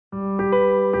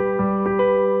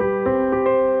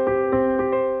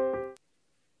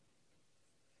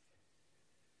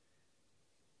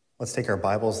Let's take our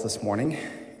Bibles this morning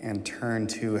and turn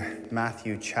to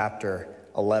Matthew chapter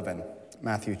 11.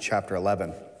 Matthew chapter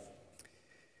 11.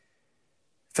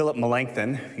 Philip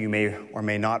Melancthon, who you may or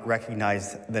may not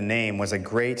recognize the name, was a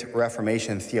great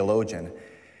Reformation theologian.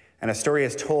 And a story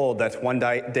is told that one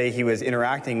day he was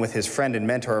interacting with his friend and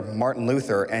mentor, Martin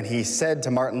Luther, and he said to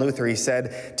Martin Luther, he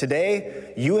said,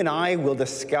 "Today, you and I will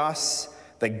discuss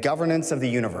the governance of the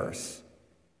universe."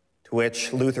 To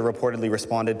which Luther reportedly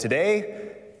responded, "Today,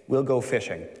 we'll go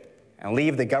fishing and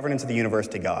leave the governance of the universe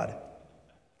to God."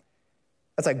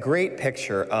 That's a great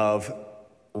picture of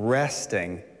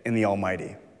resting in the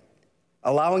Almighty,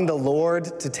 allowing the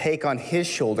Lord to take on his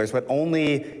shoulders what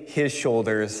only his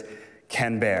shoulders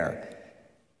can bear.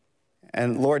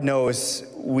 And Lord knows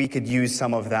we could use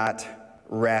some of that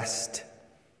rest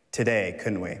today,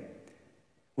 couldn't we?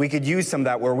 We could use some of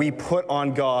that where we put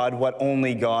on God what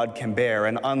only God can bear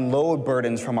and unload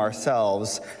burdens from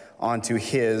ourselves onto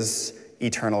his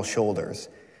eternal shoulders.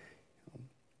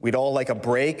 We'd all like a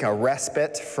break, a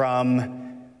respite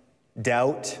from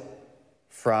doubt,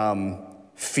 from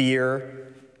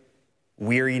fear,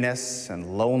 weariness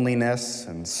and loneliness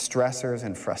and stressors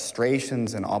and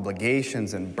frustrations and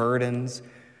obligations and burdens.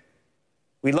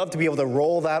 We'd love to be able to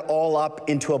roll that all up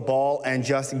into a ball and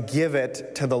just give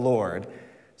it to the Lord.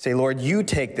 Say, "Lord, you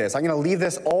take this. I'm going to leave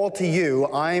this all to you.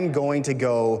 I'm going to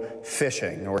go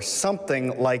fishing," or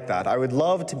something like that. I would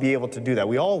love to be able to do that.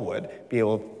 We all would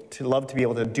love to be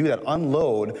able to do that,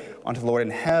 unload onto the Lord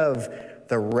and have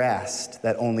the rest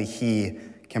that only he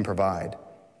can provide.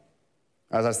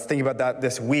 As I was thinking about that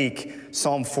this week,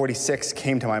 Psalm 46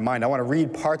 came to my mind. I want to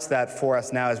read parts of that for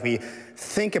us now as we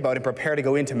think about and prepare to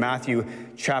go into Matthew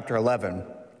chapter 11.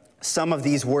 Some of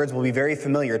these words will be very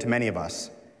familiar to many of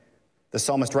us. The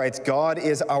psalmist writes, "God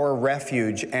is our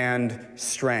refuge and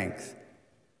strength,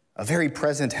 a very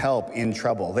present help in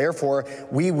trouble. Therefore,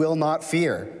 we will not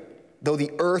fear. Though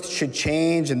the earth should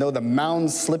change, and though the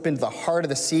mountains slip into the heart of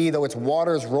the sea, though its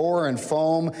waters roar and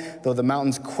foam, though the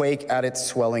mountains quake at its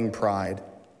swelling pride.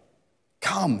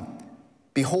 Come,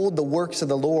 behold the works of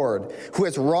the Lord, who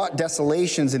has wrought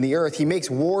desolations in the earth. He makes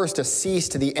wars to cease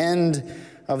to the end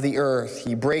of the earth.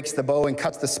 He breaks the bow and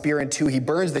cuts the spear in two. He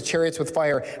burns the chariots with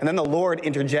fire." And then the Lord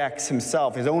interjects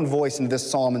himself, his own voice, into this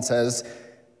psalm and says,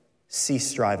 "Cease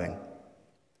striving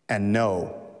and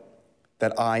know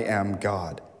that I am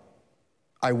God.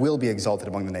 I will be exalted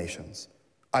among the nations.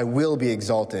 I will be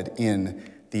exalted in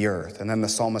the earth." And then the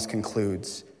psalmist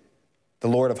concludes, "The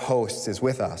Lord of hosts is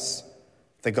with us.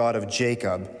 The God of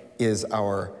Jacob is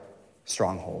our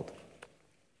stronghold."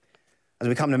 As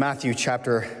we come to Matthew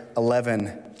chapter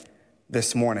 11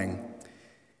 this morning,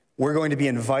 we're going to be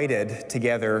invited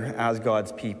together as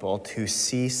God's people to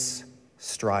cease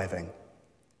striving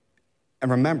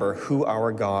and remember who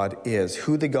our God is,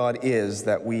 who the God is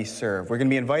that we serve. We're going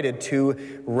to be invited to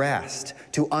rest,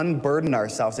 to unburden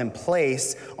ourselves and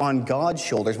place on God's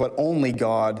shoulders what only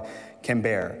God can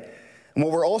bear. And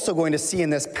what we're also going to see in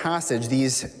this passage,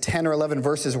 these 10 or 11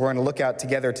 verses we're going to look at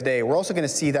together today, we're also going to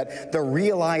see that the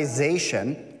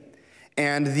realization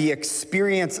and the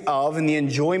experience of and the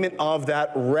enjoyment of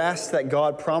that rest that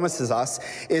God promises us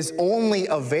is only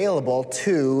available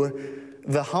to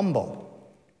the humble.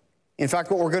 In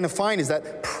fact, what we're going to find is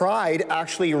that pride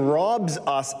actually robs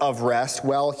us of rest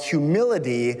while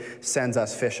humility sends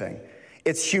us fishing.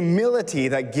 It's humility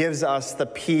that gives us the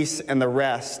peace and the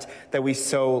rest that we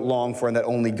so long for and that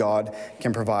only God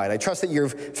can provide. I trust that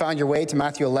you've found your way to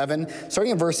Matthew 11,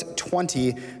 starting in verse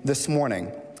 20 this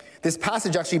morning. This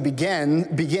passage actually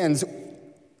begins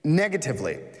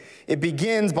negatively. It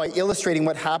begins by illustrating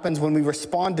what happens when we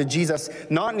respond to Jesus,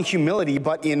 not in humility,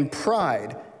 but in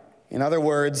pride. In other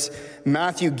words,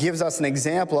 Matthew gives us an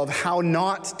example of how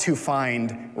not to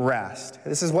find rest.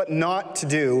 This is what not to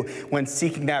do when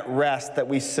seeking that rest that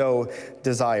we so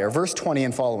desire. Verse 20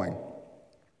 and following.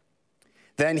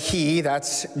 "Then he,"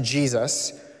 that's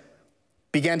Jesus,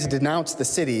 "began to denounce the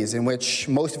cities in which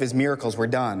most of his miracles were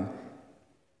done,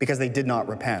 because they did not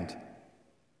repent.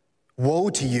 Woe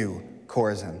to you,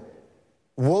 Chorazin!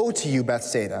 Woe to you,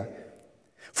 Bethsaida!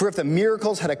 For if the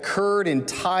miracles had occurred in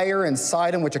Tyre and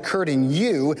Sidon, which occurred in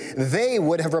you, they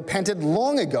would have repented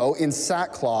long ago in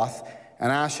sackcloth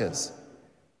and ashes.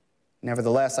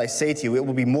 Nevertheless, I say to you, it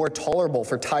will be more tolerable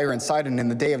for Tyre and Sidon in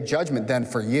the day of judgment than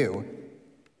for you.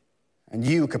 And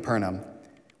you, Capernaum,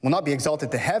 will not be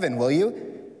exalted to heaven, will you?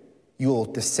 You will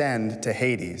descend to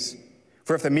Hades.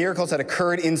 For if the miracles had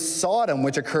occurred in Sodom,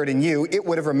 which occurred in you, it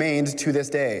would have remained to this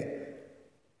day.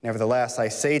 Nevertheless, I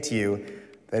say to you,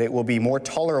 that it will be more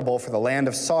tolerable for the land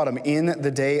of Sodom in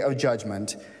the day of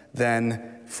judgment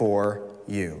than for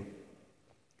you."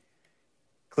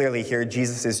 Clearly here,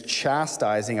 Jesus is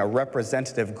chastising a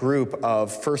representative group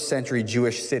of first-century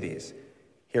Jewish cities.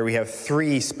 Here we have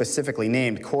three specifically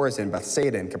named: Chorazin,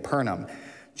 Bethsaida, and Capernaum.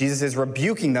 Jesus is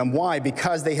rebuking them. Why?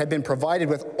 Because they had been provided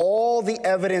with all the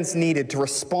evidence needed to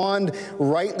respond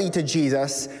rightly to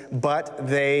Jesus, but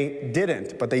they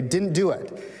didn't. But they didn't do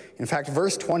it. In fact,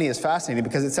 verse 20 is fascinating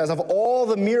because it says, of all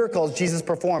the miracles Jesus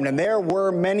performed, and there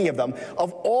were many of them,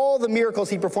 of all the miracles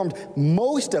he performed,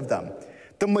 most of them,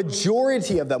 the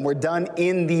majority of them, were done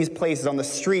in these places, on the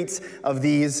streets of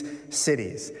these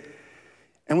cities.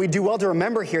 And we do well to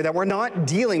remember here that we're not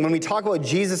dealing, when we talk about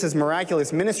Jesus'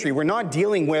 miraculous ministry, we're not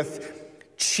dealing with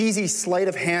cheesy sleight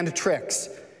of hand tricks.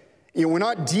 We're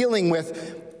not dealing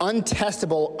with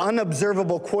untestable,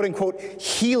 unobservable, quote-unquote,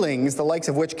 healings, the likes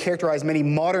of which characterize many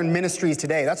modern ministries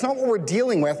today. That's not what we're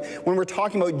dealing with when we're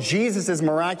talking about Jesus'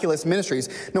 miraculous ministries.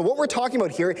 No, what we're talking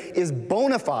about here is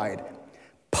bona fide,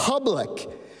 public,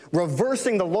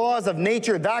 reversing the laws of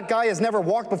nature. That guy has never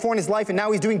walked before in his life, and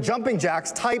now he's doing jumping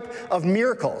jacks type of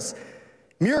miracles.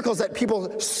 Miracles that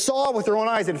people saw with their own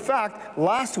eyes. In fact,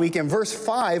 last week in verse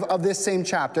 5 of this same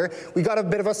chapter, we got a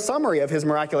bit of a summary of his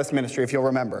miraculous ministry, if you'll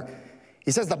remember. He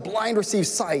says the blind receive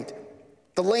sight,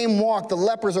 the lame walk, the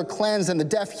lepers are cleansed, and the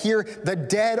deaf hear, the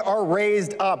dead are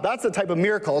raised up. That's the type of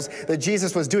miracles that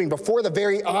Jesus was doing before the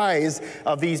very eyes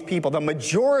of these people, the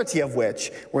majority of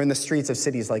which were in the streets of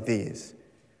cities like these.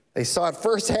 They saw it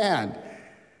firsthand.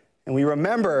 And we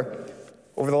remember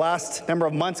over the last number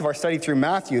of months of our study through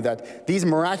Matthew that these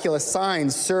miraculous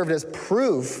signs served as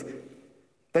proof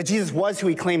that Jesus was who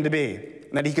he claimed to be,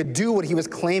 and that he could do what he was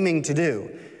claiming to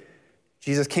do.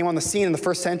 Jesus came on the scene in the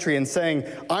first century and saying,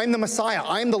 I'm the Messiah,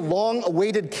 I'm the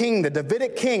long-awaited king, the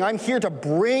Davidic king. I'm here to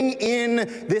bring in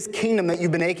this kingdom that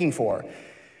you've been aching for.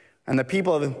 And the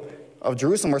people of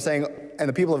Jerusalem were saying, and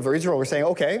the people of Israel were saying,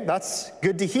 okay, that's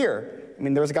good to hear. I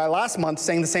mean, there was a guy last month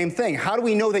saying the same thing. How do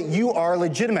we know that you are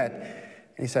legitimate?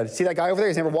 And he said, see that guy over there?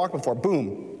 He's never walked before.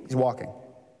 Boom, he's walking.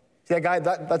 See that guy?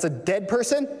 That's a dead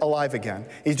person, alive again.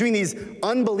 He's doing these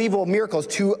unbelievable miracles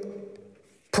to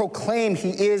proclaim he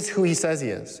is who he says he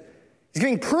is. He's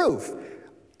giving proof,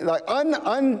 like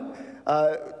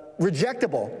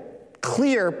rejectable,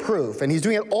 clear proof. And he's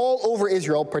doing it all over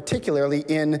Israel, particularly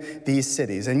in these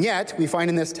cities. And yet, we find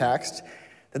in this text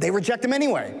that they reject him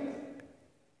anyway.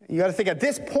 You got to think, at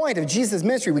this point of Jesus'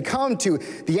 ministry, we come to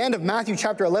the end of Matthew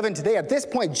chapter 11 today. At this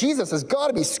point, Jesus has got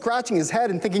to be scratching his head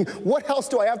and thinking, what else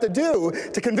do I have to do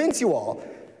to convince you all?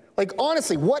 Like,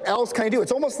 honestly, what else can I do?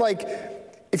 It's almost like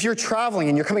if you're traveling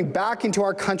and you're coming back into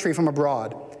our country from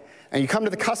abroad, and you come to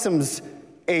the customs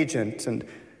agent, and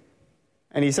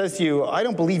he says to you, I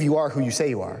don't believe you are who you say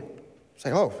you are. It's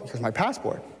like, oh, here's my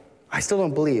passport. I still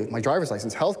don't believe. My driver's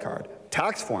license, health card,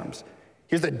 tax forms.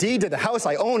 Here's the deed to the house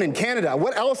I own in Canada.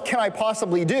 What else can I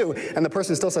possibly do? And the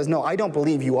person still says, no, I don't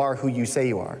believe you are who you say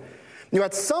you are.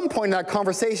 At some point in that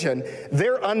conversation,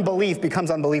 their unbelief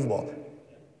becomes unbelievable.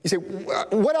 You say,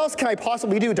 what else can I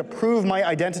possibly do to prove my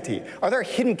identity? Are there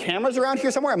hidden cameras around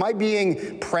here somewhere? Am I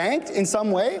being pranked in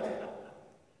some way?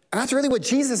 And that's really what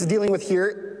Jesus is dealing with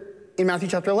here in Matthew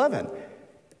chapter 11.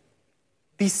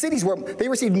 These cities where they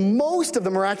received most of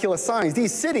the miraculous signs,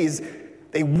 these cities,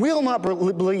 they will not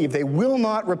believe, they will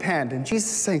not repent. And Jesus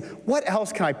is saying, what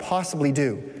else can I possibly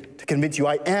do to convince you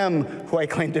I am who I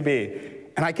claim to be?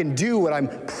 And I can do what I'm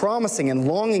promising and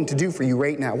longing to do for you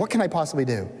right now. What can I possibly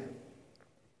do?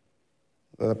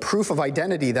 The proof of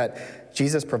identity that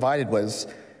Jesus provided was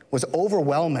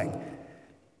overwhelming.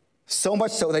 So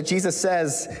much so that Jesus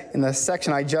says in the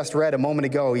section I just read a moment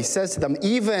ago, he says to them,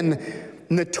 even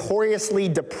notoriously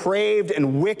depraved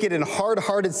and wicked and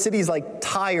hard-hearted cities like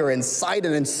Tyre and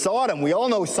Sidon and Sodom, we all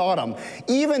know Sodom,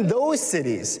 even those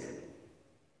cities,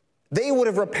 they would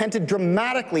have repented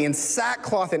dramatically in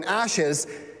sackcloth and ashes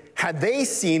had they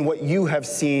seen what you have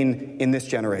seen in this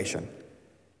generation.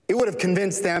 It would have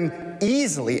convinced them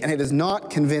easily, and it is not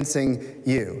convincing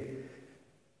you.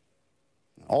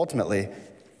 Ultimately,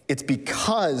 it's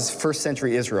because first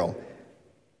century Israel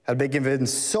had been given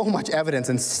so much evidence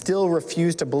and still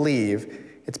refused to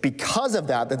believe. It's because of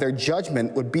that their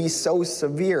judgment would be so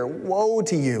severe. Woe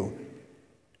to you.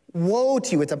 Woe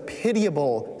to you. It's a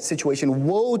pitiable situation.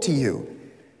 Woe to you.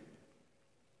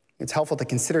 It's helpful to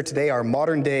consider today our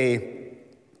modern day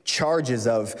charges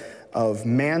of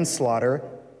manslaughter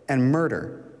and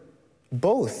murder.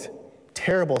 Both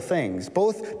terrible things,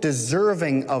 both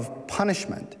deserving of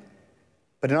punishment.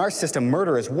 But in our system,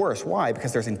 murder is worse. Why?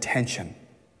 Because there's intention.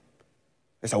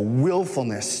 There's a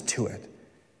willfulness to it.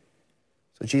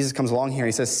 So Jesus comes along here and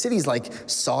he says, cities like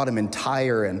Sodom and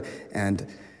Tyre and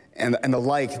the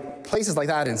like, places like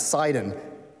that in Sidon,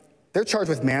 They're charged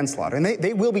with manslaughter, and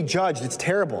they will be judged. It's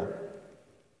terrible.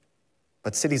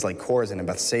 But cities like Chorazin and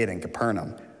Bethsaida and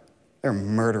Capernaum, they're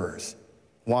murderers.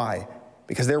 Why?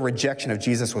 Because their rejection of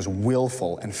Jesus was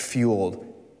willful and fueled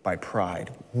by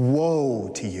pride. Woe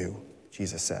to you,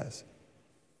 Jesus says.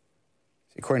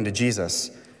 According to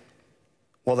Jesus,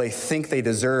 while they think they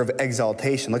deserve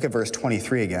exaltation, look at verse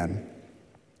 23 again.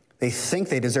 They think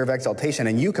they deserve exaltation,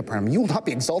 and you, Capernaum, you will not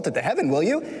be exalted to heaven, will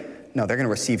you? No, they're going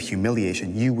to receive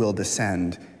humiliation. You will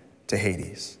descend to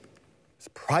Hades. It's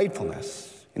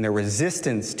pridefulness in their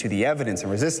resistance to the evidence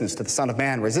and resistance to the Son of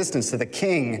Man, resistance to the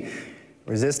King,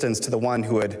 resistance to the one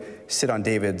who would sit on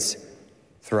David's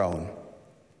throne.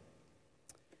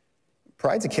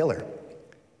 Pride's a killer.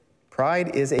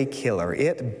 Pride is a killer.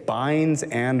 It binds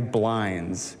and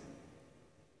blinds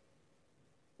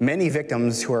many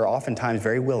victims who are oftentimes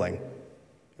very willing.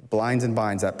 It blinds and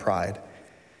binds that pride.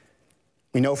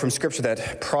 We know from Scripture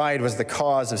that pride was the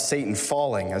cause of Satan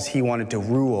falling as he wanted to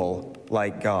rule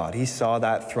like God. He saw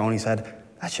that throne. He said,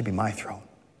 that should be my throne.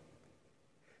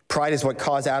 Pride is what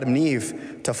caused Adam and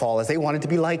Eve to fall, as they wanted to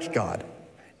be like God,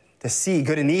 to see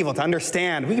good and evil, to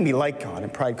understand we can be like God,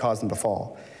 and pride caused them to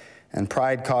fall. And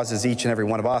pride causes each and every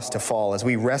one of us to fall as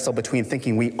we wrestle between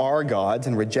thinking we are gods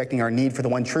and rejecting our need for the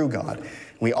one true God.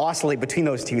 We oscillate between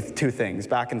those two things,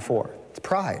 back and forth. It's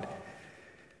pride.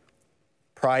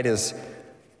 Pride is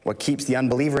what keeps the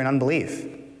unbeliever in unbelief,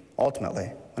 ultimately,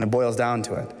 when it boils down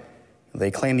to it. They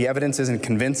claim the evidence isn't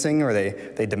convincing, or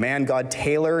they demand God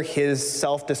tailor his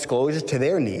self-disclosure to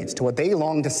their needs, to what they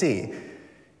long to see.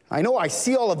 I know I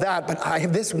see all of that, but I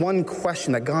have this one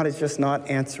question that God is just not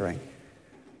answering.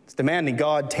 It's demanding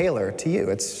God tailor to you.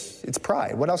 It's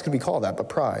pride. What else could we call that but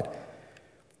pride?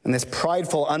 And this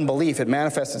prideful unbelief, it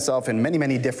manifests itself in many,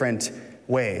 many different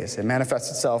ways. It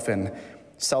manifests itself in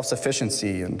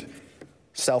self-sufficiency and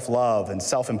self-love and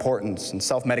self-importance and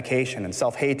self-medication and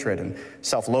self-hatred and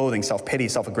self-loathing, self-pity,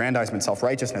 self-aggrandizement,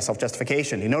 self-righteousness,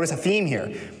 self-justification. You notice a theme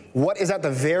here. What is at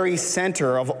the very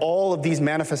center of all of these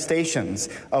manifestations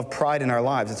of pride in our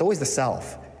lives? It's always the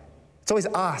self. It's always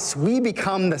us. We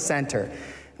become the center.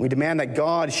 We demand that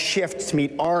God shifts to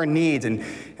meet our needs.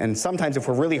 And sometimes if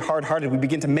we're really hard-hearted, we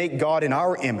begin to make God in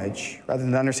our image rather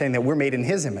than understanding that we're made in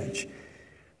his image.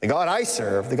 The God I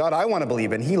serve, the God I want to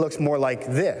believe in, he looks more like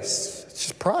this. It's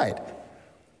just pride.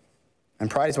 And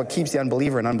pride is what keeps the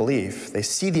unbeliever in unbelief. They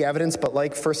see the evidence, but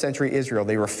like first century Israel,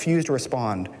 they refuse to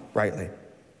respond rightly.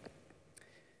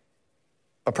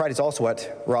 But pride is also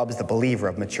what robs the believer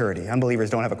of maturity.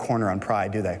 Unbelievers don't have a corner on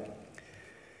pride, do they?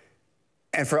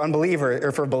 And for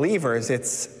believers,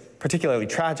 it's particularly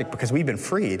tragic because we've been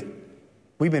freed.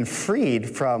 We've been freed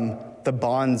from the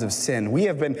bonds of sin.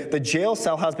 The jail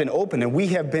cell has been opened and we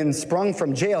have been sprung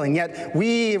from jail, and yet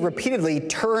we repeatedly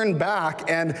turn back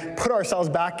and put ourselves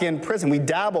back in prison. We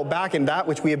dabble back in that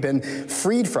which we have been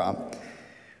freed from.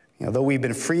 Though we've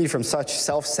been freed from such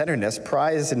self-centeredness,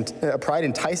 pride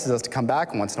entices us to come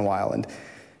back once in a while. And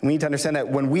we need to understand that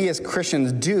when we as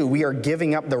Christians do, we are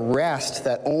giving up the rest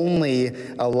that only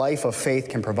a life of faith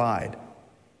can provide.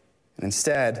 And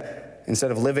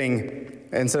instead of leaving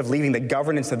the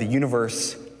governance of the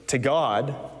universe to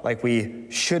God, like we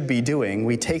should be doing,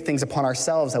 we take things upon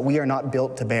ourselves that we are not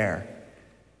built to bear.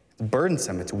 It's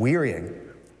burdensome, it's wearying.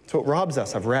 It's what robs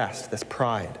us of rest, this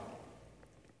pride.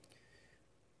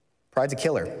 Pride's a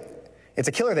killer. It's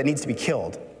a killer that needs to be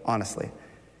killed, honestly.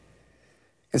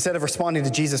 Instead of responding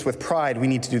to Jesus with pride, we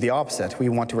need to do the opposite. We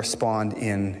want to respond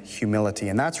in humility.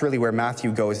 And that's really where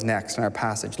Matthew goes next in our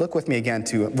passage. Look with me again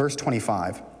to verse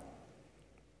 25.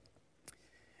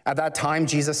 At that time,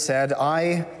 Jesus said,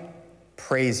 I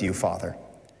praise you, Father,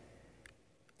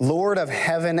 Lord of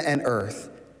heaven and earth,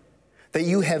 that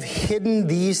you have hidden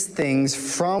these things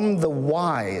from the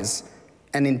wise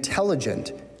and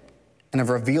intelligent and have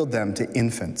revealed them to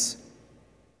infants.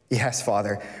 Yes,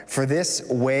 Father, for this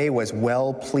way was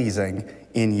well-pleasing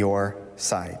in your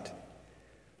sight.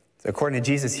 So according to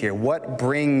Jesus here, what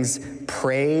brings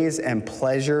praise and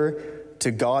pleasure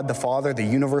to God the Father, the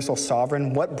universal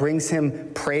sovereign? What brings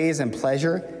him praise and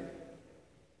pleasure?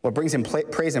 What brings him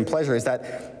praise and pleasure is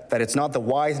that it's not the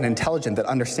wise and intelligent that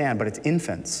understand, but it's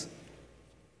infants.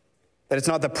 That it's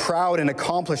not the proud and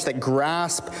accomplished that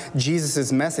grasp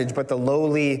Jesus' message, but the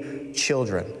lowly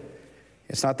children.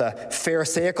 It's not the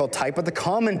Pharisaical type, but the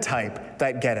common type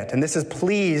that get it. And this has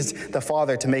pleased the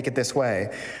Father to make it this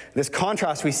way. This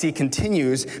contrast we see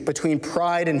continues between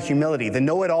pride and humility, the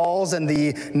know-it-alls and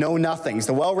the know-nothings,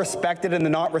 the well-respected and the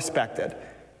not-respected.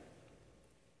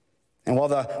 And while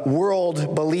the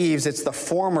world believes it's the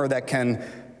former that can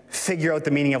figure out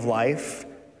the meaning of life,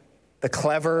 the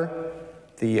clever,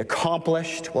 the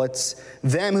accomplished. Well, it's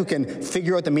them who can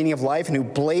figure out the meaning of life and who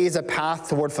blaze a path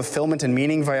toward fulfillment and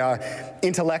meaning via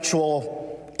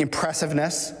intellectual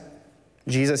impressiveness.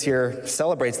 Jesus here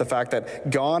celebrates the fact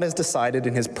that God has decided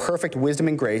in his perfect wisdom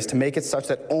and grace to make it such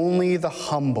that only the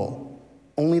humble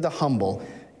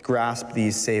grasp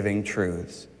these saving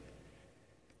truths.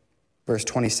 Verse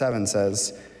 27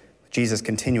 says, Jesus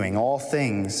continuing, all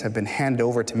things have been handed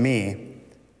over to me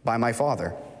by my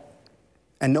Father.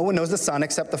 And no one knows the Son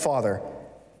except the Father,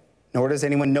 nor does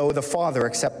anyone know the Father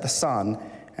except the Son,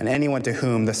 and anyone to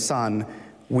whom the Son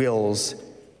wills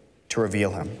to reveal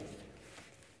him.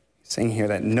 Saying here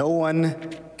that no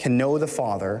one can know the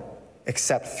Father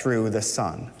except through the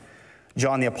Son.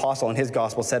 John the Apostle in his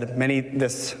gospel said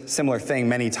this similar thing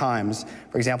many times.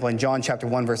 For example, in John chapter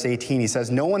 1, verse 18, he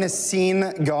says, no one has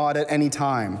seen God at any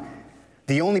time.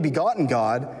 The only begotten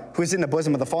God who is in the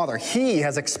bosom of the Father, he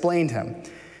has explained him.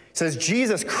 It says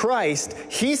Jesus Christ,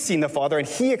 he's seen the Father and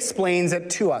he explains it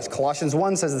to us. Colossians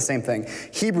 1 says the same thing.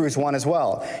 Hebrews 1 as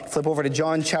well. Flip over to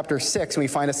John chapter 6 and we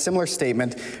find a similar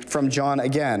statement from John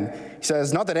again. He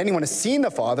says, not that anyone has seen the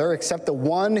Father except the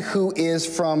one who is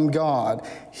from God.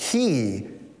 He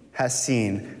has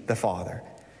seen the Father.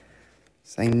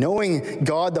 Saying knowing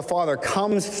God the Father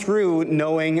comes through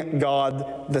knowing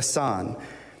God the Son.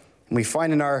 And we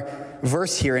find in our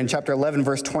verse here in chapter 11,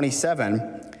 verse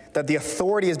 27, that the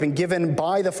authority has been given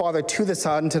by the Father to the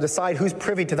Son to decide who's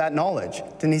privy to that knowledge.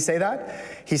 Didn't he say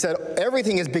that? He said,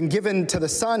 everything has been given to the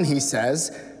Son, he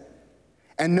says,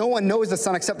 and no one knows the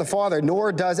Son except the Father,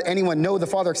 nor does anyone know the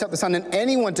Father except the Son, and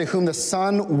anyone to whom the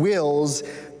Son wills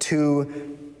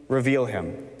to reveal him.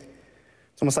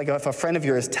 It's almost like if a friend of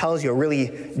yours tells you a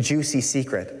really juicy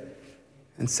secret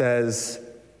and says,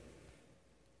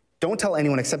 don't tell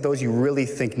anyone except those you really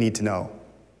think need to know.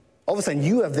 All of a sudden,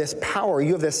 you have this power,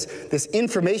 you have this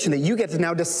information that you get to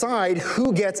now decide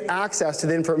who gets access to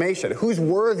the information, who's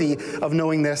worthy of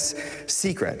knowing this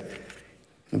secret.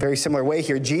 In a very similar way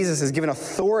here, Jesus is given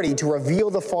authority to reveal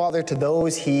the Father to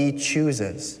those he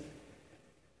chooses.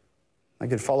 A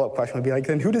good follow-up question would be like,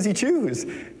 then who does he choose?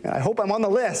 I hope I'm on the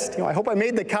list. I hope I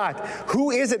made the cut.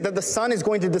 Who is it that the Son is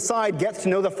going to decide gets to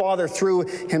know the Father through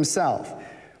himself?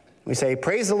 We say,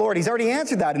 praise the Lord. He's already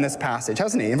answered that in this passage,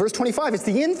 hasn't he? In verse 25, it's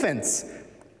the infants.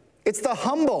 It's the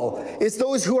humble. It's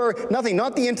those who are nothing,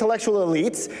 not the intellectual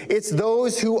elites. It's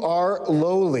those who are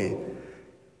lowly.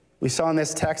 We saw in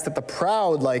this text that the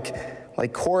proud, like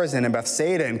Chorazin and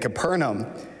Bethsaida and Capernaum,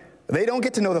 they don't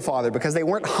get to know the Father because they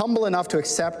weren't humble enough to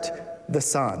accept the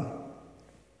Son.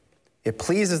 It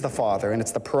pleases the Father, and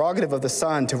it's the prerogative of the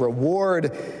Son to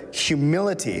reward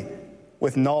humility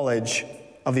with knowledge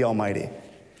of the Almighty.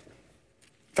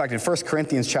 In fact, in 1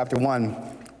 Corinthians chapter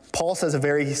 1, Paul says a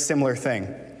very similar thing.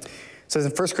 It says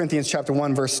in 1 Corinthians chapter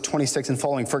 1, verse 26 and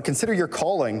following, for consider your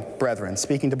calling, brethren,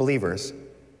 speaking to believers,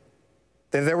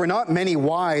 that there were not many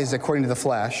wise according to the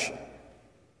flesh,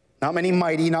 not many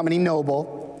mighty, not many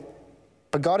noble,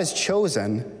 but God has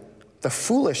chosen the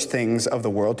foolish things of the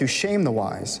world to shame the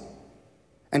wise.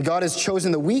 And God has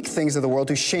chosen the weak things of the world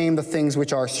to shame the things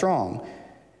which are strong.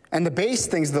 And the base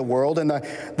things of the world and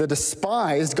the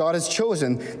despised, God has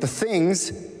chosen the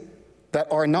things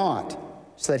that are not,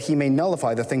 so that he may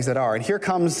nullify the things that are. And here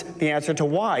comes the answer to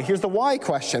why. Here's the why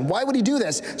question. Why would he do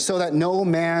this? So that no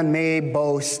man may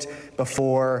boast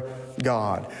before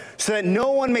God. So that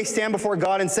no one may stand before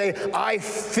God and say, I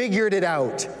figured it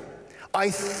out. I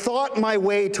thought my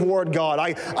way toward God.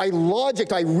 I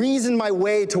logicked, I reasoned my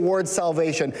way towards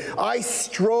salvation. I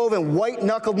strove and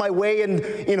white-knuckled my way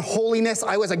in holiness.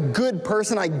 I was a good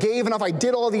person. I gave enough. I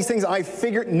did all these things. I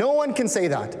figured. No one can say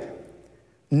that.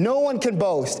 No one can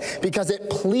boast because it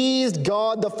pleased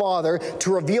God the Father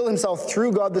to reveal himself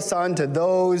through God the Son to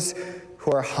those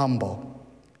who are humble,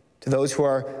 to those who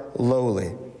are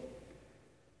lowly.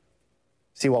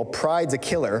 See, while pride's a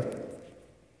killer,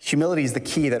 humility is the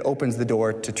key that opens the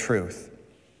door to truth.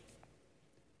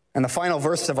 And the final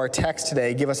verses of our text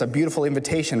today give us a beautiful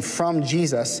invitation from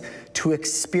Jesus to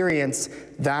experience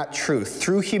that truth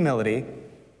through humility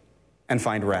and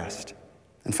find rest.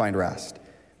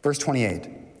 Verse 28.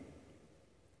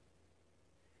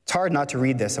 It's hard not to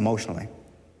read this emotionally.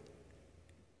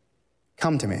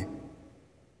 Come to me,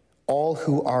 all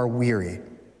who are weary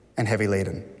and heavy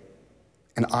laden,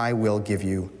 and I will give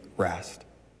you rest.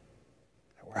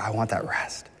 I want that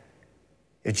rest.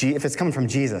 If it's coming from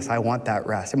Jesus, I want that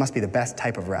rest. It must be the best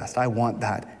type of rest. I want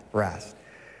that rest.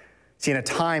 See, in a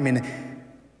time in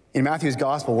Matthew's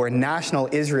gospel where national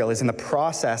Israel is in the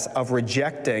process of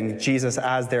rejecting Jesus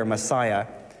as their Messiah,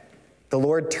 the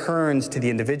Lord turns to the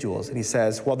individuals and he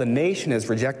says, well, the nation is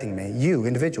rejecting me. You,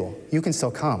 individual, you can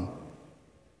still come.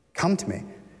 Come to me.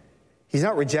 He's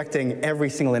not rejecting every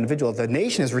single individual. The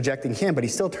nation is rejecting him, but he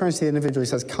still turns to the individual. He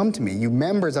says, come to me, you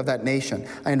members of that nation.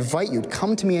 I invite you,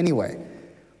 come to me anyway.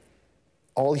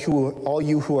 All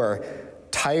you who are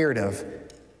tired of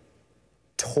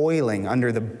toiling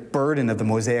under the burden of the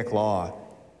Mosaic law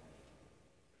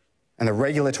and the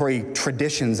regulatory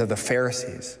traditions of the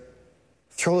Pharisees,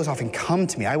 throw those off and come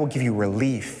to me. I will give you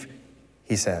relief,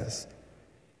 he says.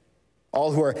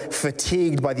 All who are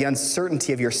fatigued by the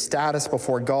uncertainty of your status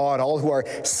before God, all who are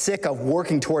sick of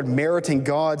working toward meriting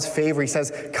God's favor, he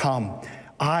says, come,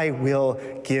 I will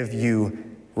give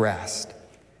you rest.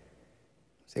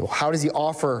 Say, well, how does he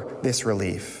offer this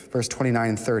relief? Verse 29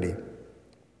 and 30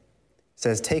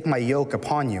 says, take my yoke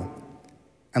upon you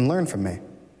and learn from me.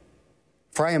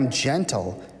 For I am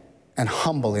gentle and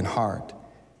humble in heart,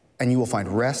 and you will find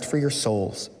rest for your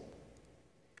souls.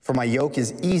 For my yoke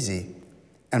is easy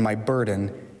and my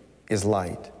burden is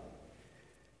light.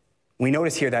 We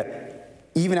notice here that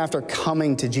even after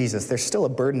coming to Jesus, there's still a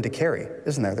burden to carry,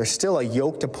 isn't there? There's still a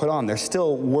yoke to put on. There's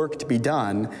still work to be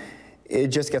done. It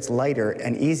just gets lighter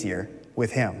and easier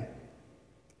with him.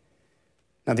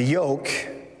 Now, the yoke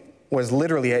was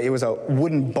literally, it was a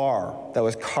wooden bar that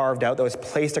was carved out, that was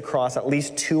placed across at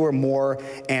least two or more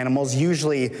animals,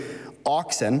 usually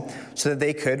oxen, so that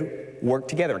they could work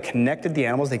together. It connected the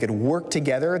animals, they could work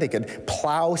together, they could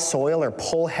plow soil or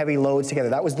pull heavy loads together.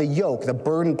 That was the yoke, the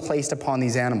burden placed upon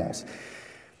these animals.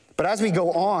 But as we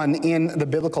go on in the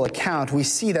biblical account, we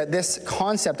see that this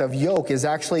concept of yoke is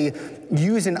actually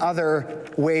used in other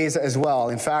ways as well.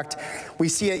 In fact, we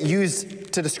see it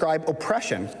used to describe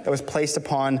oppression that was placed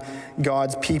upon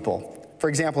God's people. For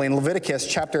example, in Leviticus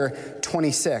chapter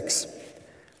 26,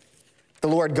 the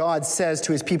Lord God says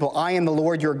to his people, I am the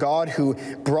Lord your God who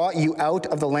brought you out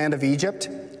of the land of Egypt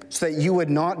so that you would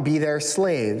not be their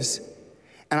slaves.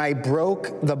 And I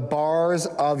broke the bars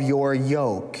of your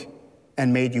yoke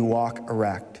and made you walk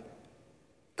erect.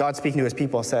 God speaking to his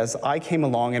people says, I came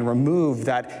along and removed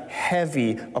that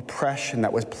heavy oppression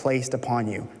that was placed upon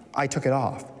you. I took it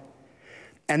off.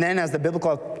 And then as the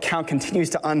biblical account continues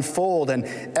to unfold and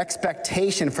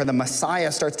expectation for the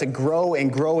Messiah starts to grow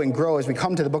and grow and grow, as we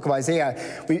come to the book of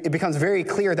Isaiah, it becomes very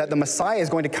clear that the Messiah is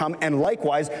going to come and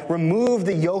likewise remove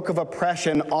the yoke of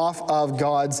oppression off of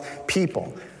God's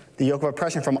people. The yoke of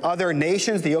oppression from other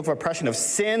nations, the yoke of oppression of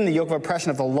sin, the yoke of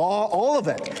oppression of the law, all of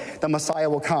it, the Messiah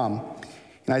will come.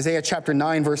 In Isaiah chapter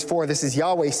 9, verse 4, this is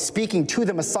Yahweh speaking to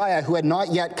the Messiah who had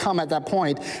not yet come at that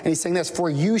point. And he's saying this, for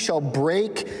you shall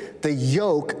break the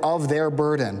yoke of their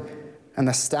burden and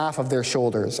the staff of their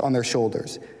shoulders, on their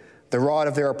shoulders, the rod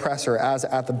of their oppressor as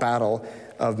at the battle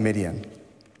of Midian.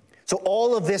 So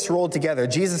all of this rolled together,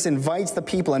 Jesus invites the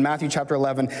people in Matthew chapter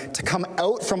 11 to come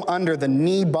out from under the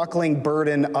knee-buckling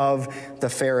burden of the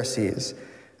Pharisees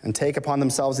and take upon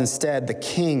themselves instead the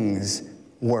king's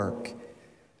work.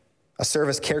 A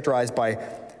service characterized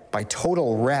by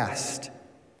total rest,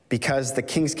 because the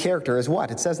king's character is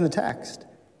what? It says in the text,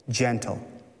 gentle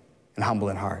and humble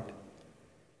in heart.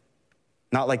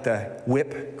 Not like the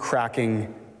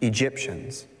whip-cracking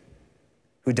Egyptians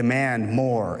who demand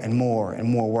more and more and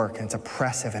more work, and it's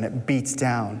oppressive and it beats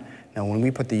down. Now, when we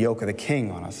put the yoke of the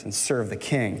king on us and serve the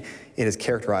king, it is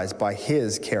characterized by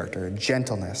his character,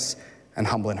 gentleness and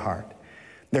humble in heart.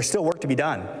 There's still work to be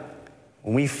done.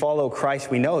 When we follow Christ,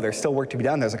 we know there's still work to be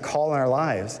done. There's a call in our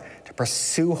lives to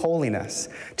pursue holiness,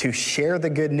 to share the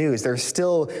good news. There's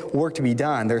still work to be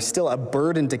done. There's still a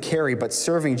burden to carry, but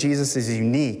serving Jesus is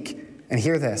unique. And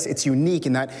hear this, it's unique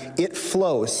in that it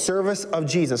flows, service of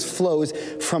Jesus flows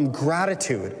from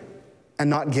gratitude and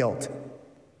not guilt.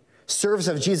 Service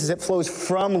of Jesus, it flows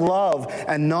from love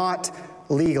and not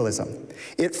legalism.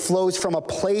 It flows from a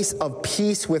place of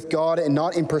peace with God and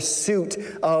not in pursuit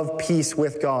of peace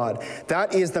with God.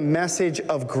 That is the message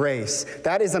of grace.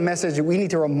 That is a message that we need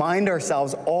to remind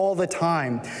ourselves all the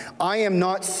time. I am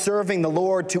not serving the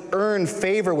Lord to earn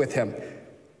favor with him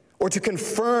or to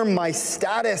confirm my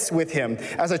status with him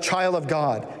as a child of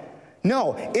God.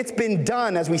 No, it's been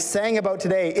done, as we sang about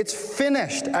today. It's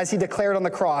finished, as he declared on the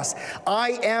cross.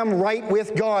 I am right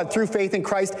with God through faith in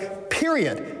Christ,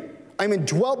 period. I'm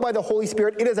indwelt by the Holy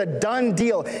Spirit. It is a done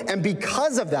deal. And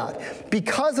because of that,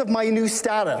 because of my new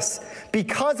status,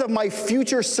 because of my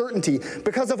future certainty,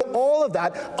 because of all of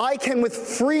that, I can with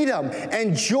freedom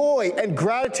and joy and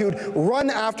gratitude run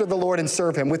after the Lord and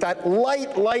serve him with that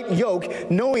light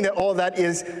yoke, knowing that all of that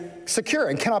is secure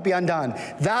and cannot be undone.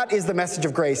 That is the message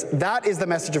of grace. That is the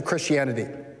message of Christianity.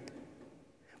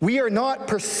 We are not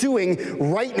pursuing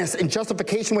rightness and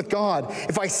justification with God.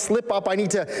 If I slip up, I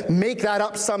need to make that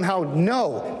up somehow.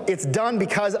 No, it's done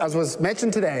because, as was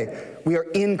mentioned today, we are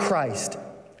in Christ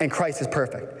and Christ is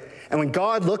perfect. And when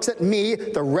God looks at me,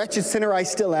 the wretched sinner I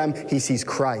still am, he sees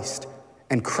Christ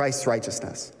and Christ's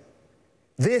righteousness.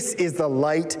 This is the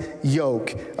light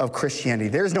yoke of Christianity.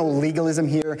 There's no legalism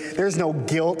here. There's no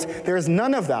guilt. There's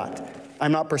none of that.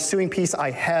 I'm not pursuing peace.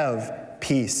 I have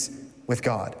peace with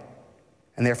God.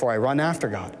 And therefore I run after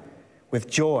God with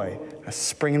joy, a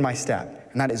spring in my step.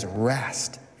 And that is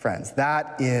rest, friends.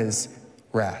 That is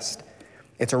rest.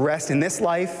 It's a rest in this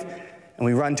life, and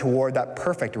we run toward that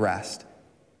perfect rest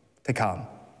to come,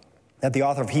 that the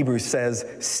author of Hebrews says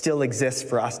still exists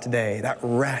for us today. That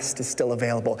rest is still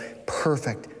available.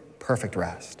 Perfect, perfect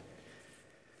rest.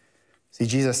 See,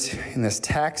 Jesus in this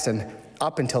text, and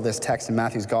up until this text in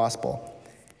Matthew's gospel,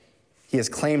 he has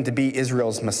claimed to be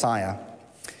Israel's Messiah.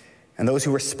 And those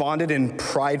who responded in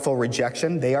prideful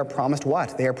rejection, they are promised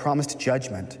what? They are promised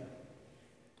judgment.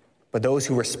 But those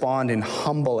who respond in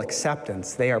humble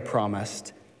acceptance, they are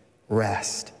promised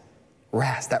rest.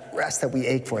 Rest, that rest that we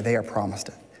ache for, they are promised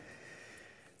it.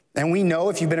 And we know,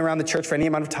 if you've been around the church for any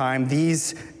amount of time,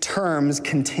 these terms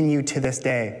continue to this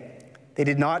day. They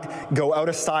did not go out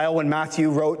of style when Matthew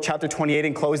wrote chapter 28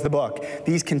 and closed the book.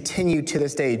 These continue to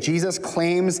this day. Jesus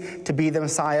claims to be the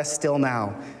Messiah still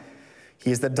now. He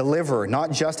is the deliverer,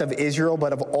 not just of Israel,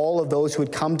 but of all of those who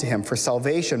would come to him for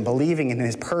salvation, believing in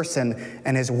his person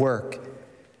and his work.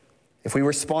 If we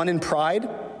respond in pride,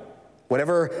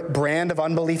 whatever brand of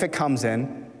unbelief it comes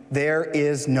in, there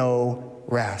is no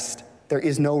rest. There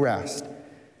is no rest.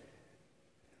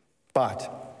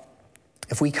 But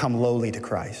if we come lowly to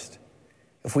Christ,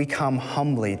 if we come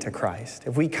humbly to Christ,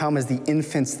 if we come as the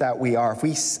infants that we are, if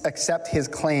we accept his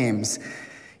claims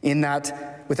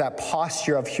with that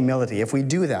posture of humility, if we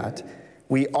do that,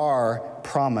 we are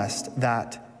promised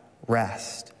that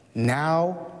rest,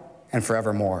 now and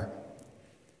forevermore.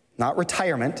 Not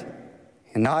retirement,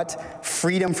 and not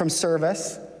freedom from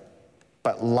service,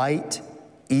 but light,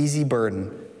 easy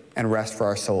burden, and rest for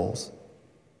our souls.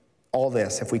 All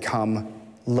this if we come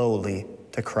lowly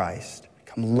to Christ.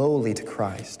 Come lowly to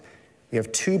Christ. We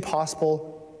have two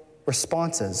possible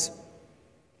responses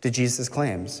to Jesus'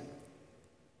 claims.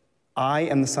 I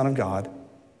am the Son of God.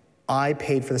 I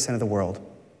paid for the sin of the world.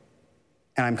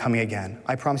 And I'm coming again.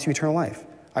 I promise you eternal life.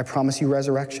 I promise you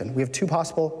resurrection. We have two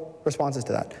possible responses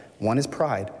to that. One is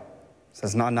pride.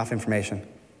 Says not enough information.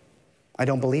 I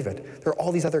don't believe it. There are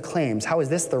all these other claims. How is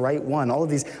this the right one? All of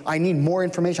these, I need more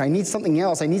information. I need something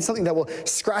else. I need something that will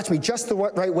scratch me just the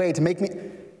right way to make me...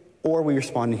 Or we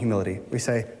respond in humility. We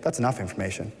say, that's enough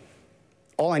information.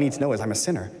 All I need to know is I'm a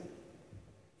sinner.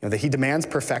 That he demands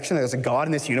perfection. There's a God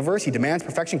in this universe. He demands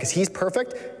perfection because he's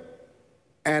perfect.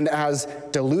 And as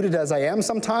deluded as I am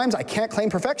sometimes, I can't claim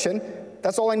perfection.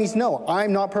 That's all I need to know.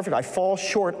 I'm not perfect. I fall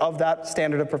short of that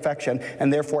standard of perfection,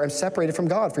 and therefore I'm separated from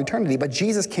God for eternity. But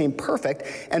Jesus came perfect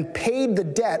and paid the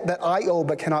debt that I owe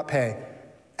but cannot pay,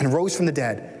 and rose from the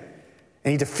dead.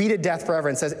 And he defeated death forever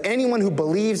and says, anyone who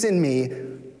believes in me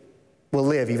will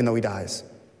live even though he dies.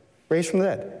 Raised from the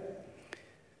dead.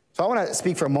 So I want to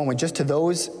speak for a moment just to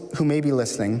those who may be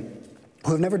listening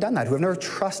who have never done that, who have never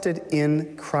trusted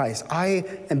in Christ. I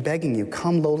am begging you,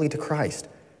 come lowly to Christ.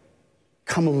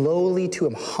 Come lowly to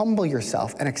him. Humble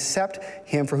yourself and accept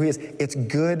him for who he is. It's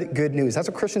good news. That's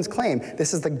what Christians claim.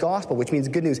 This is the gospel, which means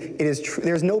good news. It is true.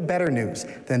 There's no better news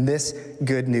than this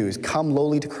good news. Come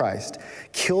lowly to Christ.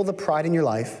 Kill the pride in your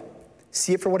life.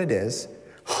 See it for what it is.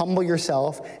 Humble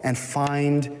yourself and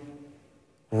find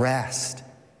rest.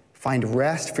 Find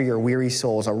rest for your weary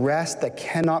souls, a rest that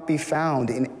cannot be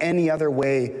found in any other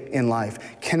way in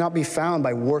life, cannot be found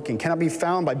by working, cannot be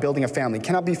found by building a family,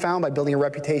 cannot be found by building a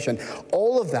reputation.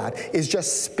 All of that is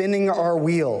just spinning our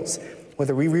wheels.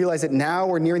 Whether we realize it now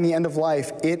or nearing the end of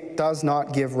life, it does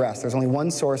not give rest. There's only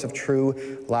one source of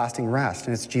true, lasting rest,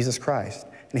 and it's Jesus Christ.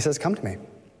 And he says, come to me.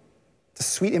 It's a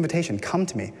sweet invitation. Come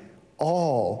to me,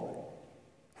 all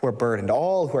who are burdened,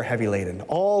 all who are heavy laden,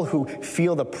 all who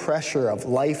feel the pressure of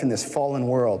life in this fallen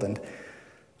world. And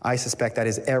I suspect that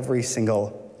is every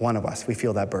single one of us. We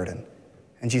feel that burden.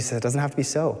 And Jesus says, it doesn't have to be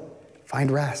so. Find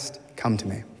rest. Come to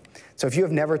me. So if you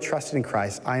have never trusted in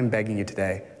Christ, I am begging you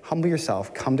today, humble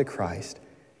yourself, come to Christ,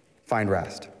 find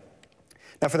rest.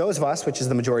 Now for those of us, which is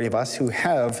the majority of us, who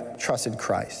have trusted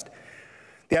Christ,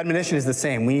 the admonition is the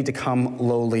same. We need to come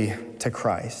lowly to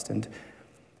Christ. And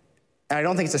I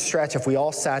don't think it's a stretch if we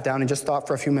all sat down and just thought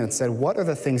for a few minutes, said, what are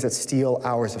the things that steal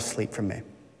hours of sleep from me?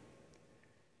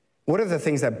 What are the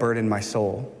things that burden my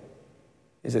soul?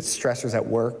 Is it stressors at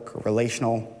work or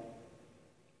relational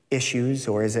issues?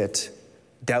 Or is it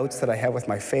doubts that I have with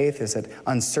my faith? Is it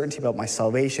uncertainty about my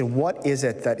salvation? What is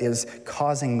it that is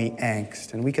causing me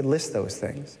angst? And we could list those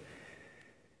things.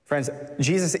 Friends,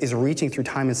 Jesus is reaching through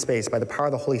time and space by the power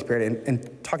of the Holy Spirit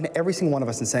and talking to every single one of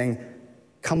us and saying,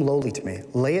 come lowly to me.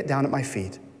 Lay it down at my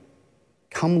feet.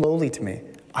 Come lowly to me.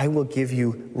 I will give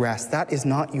you rest. That is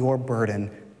not your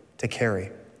burden to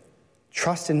carry.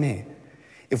 Trust in me.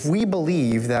 If we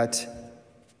believe that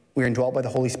we are indwelt by the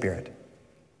Holy Spirit,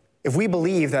 if we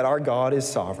believe that our God is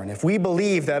sovereign, if we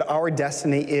believe that our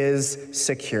destiny is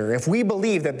secure, if we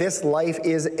believe that this life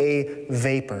is a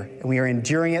vapor and we are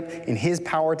enduring it in his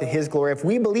power to his glory, if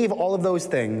we believe all of those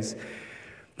things,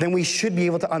 then we should be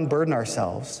able to unburden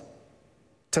ourselves,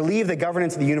 to leave the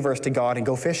governance of the universe to God and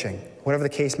go fishing, whatever the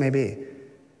case may be.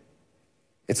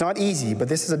 It's not easy, but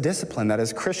this is a discipline that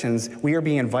as Christians we are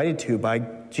being invited to by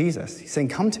Jesus. He's saying,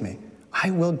 come to me. I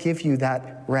will give you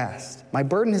that rest. My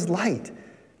burden is light.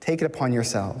 Take it upon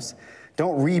yourselves.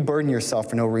 Don't re-burden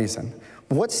yourself for no reason.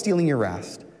 What's stealing your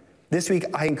rest? This week,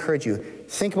 I encourage you,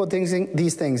 think about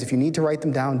these things. If you need to write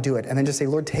them down, do it. And then just say,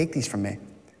 Lord, take these from me.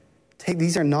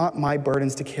 These are not my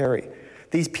burdens to carry.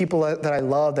 These people that I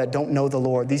love that don't know the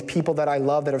Lord, these people that I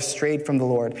love that have strayed from the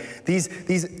Lord, these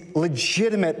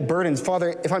legitimate burdens.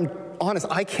 Father, if I'm honest,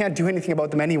 I can't do anything about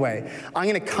them anyway. I'm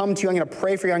going to come to you, I'm going to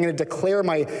pray for you, I'm going to declare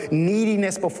my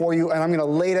neediness before you, and I'm going to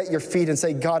lay it at your feet and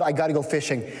say, God, I got to go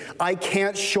fishing. I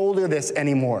can't shoulder this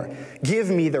anymore. Give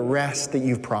me the rest that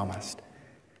you've promised.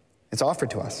 It's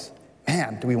offered to us.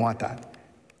 Man, do we want that?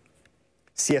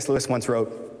 C.S. Lewis once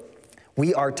wrote,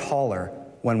 we are taller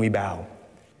when we bow.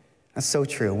 That's so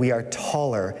true. We are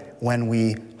taller when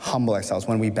we humble ourselves,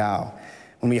 when we bow.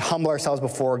 When we humble ourselves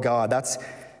before God, that's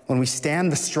when we stand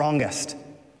the strongest.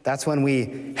 That's when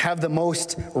we have the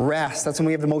most rest. That's when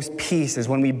we have the most peace, is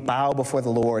when we bow before the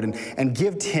Lord and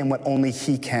give to him what only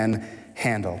he can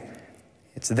handle.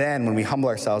 It's then when we humble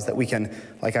ourselves that we can,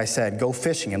 like I said, go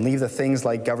fishing and leave the things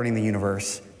like governing the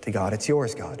universe to God. It's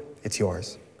yours, God. It's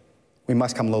yours. We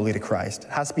must come lowly to Christ. It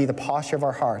has to be the posture of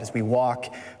our heart as we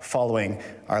walk following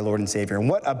our Lord and Savior. And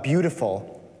what a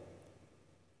beautiful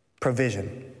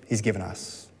provision he's given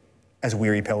us as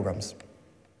weary pilgrims.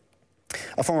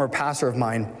 A former pastor of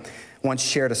mine once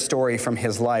shared a story from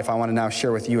his life I want to now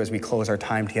share with you as we close our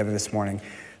time together this morning.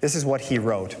 This is what he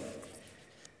wrote.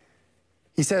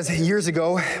 He says, years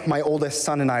ago, my oldest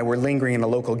son and I were lingering in a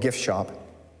local gift shop.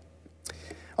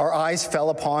 Our eyes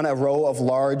fell upon a row of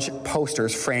large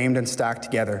posters framed and stacked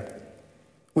together.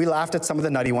 We laughed at some of the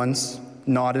nutty ones,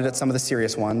 nodded at some of the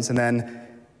serious ones, and then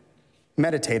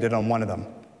meditated on one of them.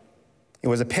 It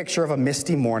was a picture of a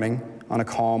misty morning on a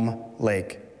calm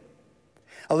lake.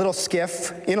 In a little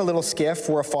skiff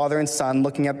were a father and son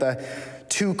looking at the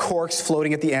two corks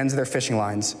floating at the ends of their fishing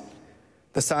lines.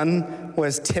 The sun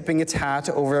was tipping its hat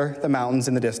over the mountains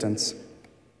in the distance.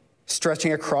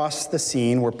 Stretching across the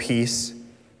scene were peace,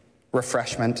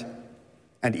 refreshment,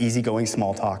 and easygoing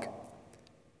small talk.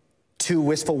 Two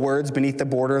wistful words beneath the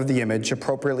border of the image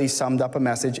appropriately summed up a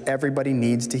message everybody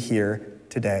needs to hear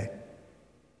today.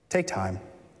 Take time.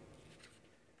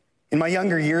 In my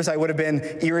younger years, I would have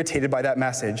been irritated by that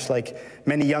message. Like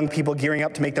many young people gearing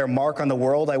up to make their mark on the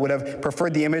world, I would have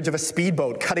preferred the image of a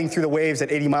speedboat cutting through the waves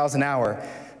at 80 miles an hour.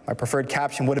 My preferred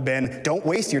caption would have been, "Don't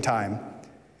waste your time."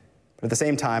 But at the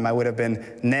same time, I would have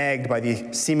been nagged by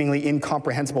the seemingly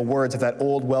incomprehensible words of that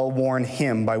old, well-worn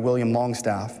hymn by William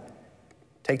Longstaff.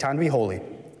 Take time to be holy.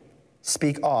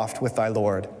 Speak oft with thy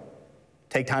Lord.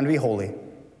 Take time to be holy.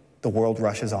 The world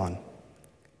rushes on.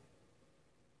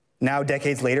 Now,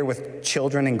 decades later, with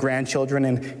children and grandchildren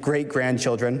and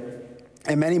great-grandchildren,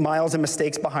 and many miles of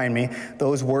mistakes behind me,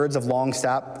 those words of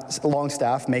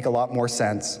Longstaff make a lot more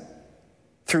sense.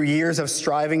 Through years of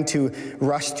striving to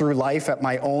rush through life at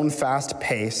my own fast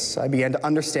pace, I began to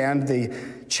understand the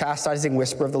chastising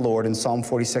whisper of the Lord in Psalm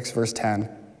 46, verse 10.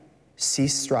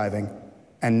 Cease striving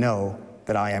and know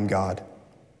that I am God.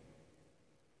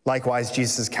 Likewise,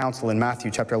 Jesus' counsel in Matthew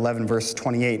chapter 11, verse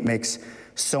 28 makes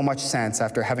so much sense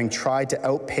after having tried to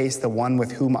outpace the one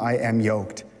with whom I am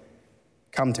yoked.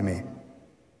 Come to me,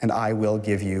 and I will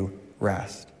give you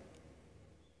rest.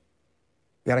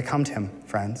 We got to come to him,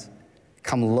 friends.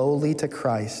 Come lowly to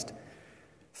Christ.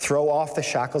 Throw off the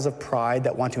shackles of pride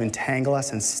that want to entangle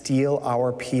us and steal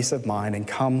our peace of mind, and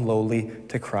come lowly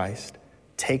to Christ.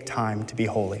 Take time to be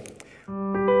holy.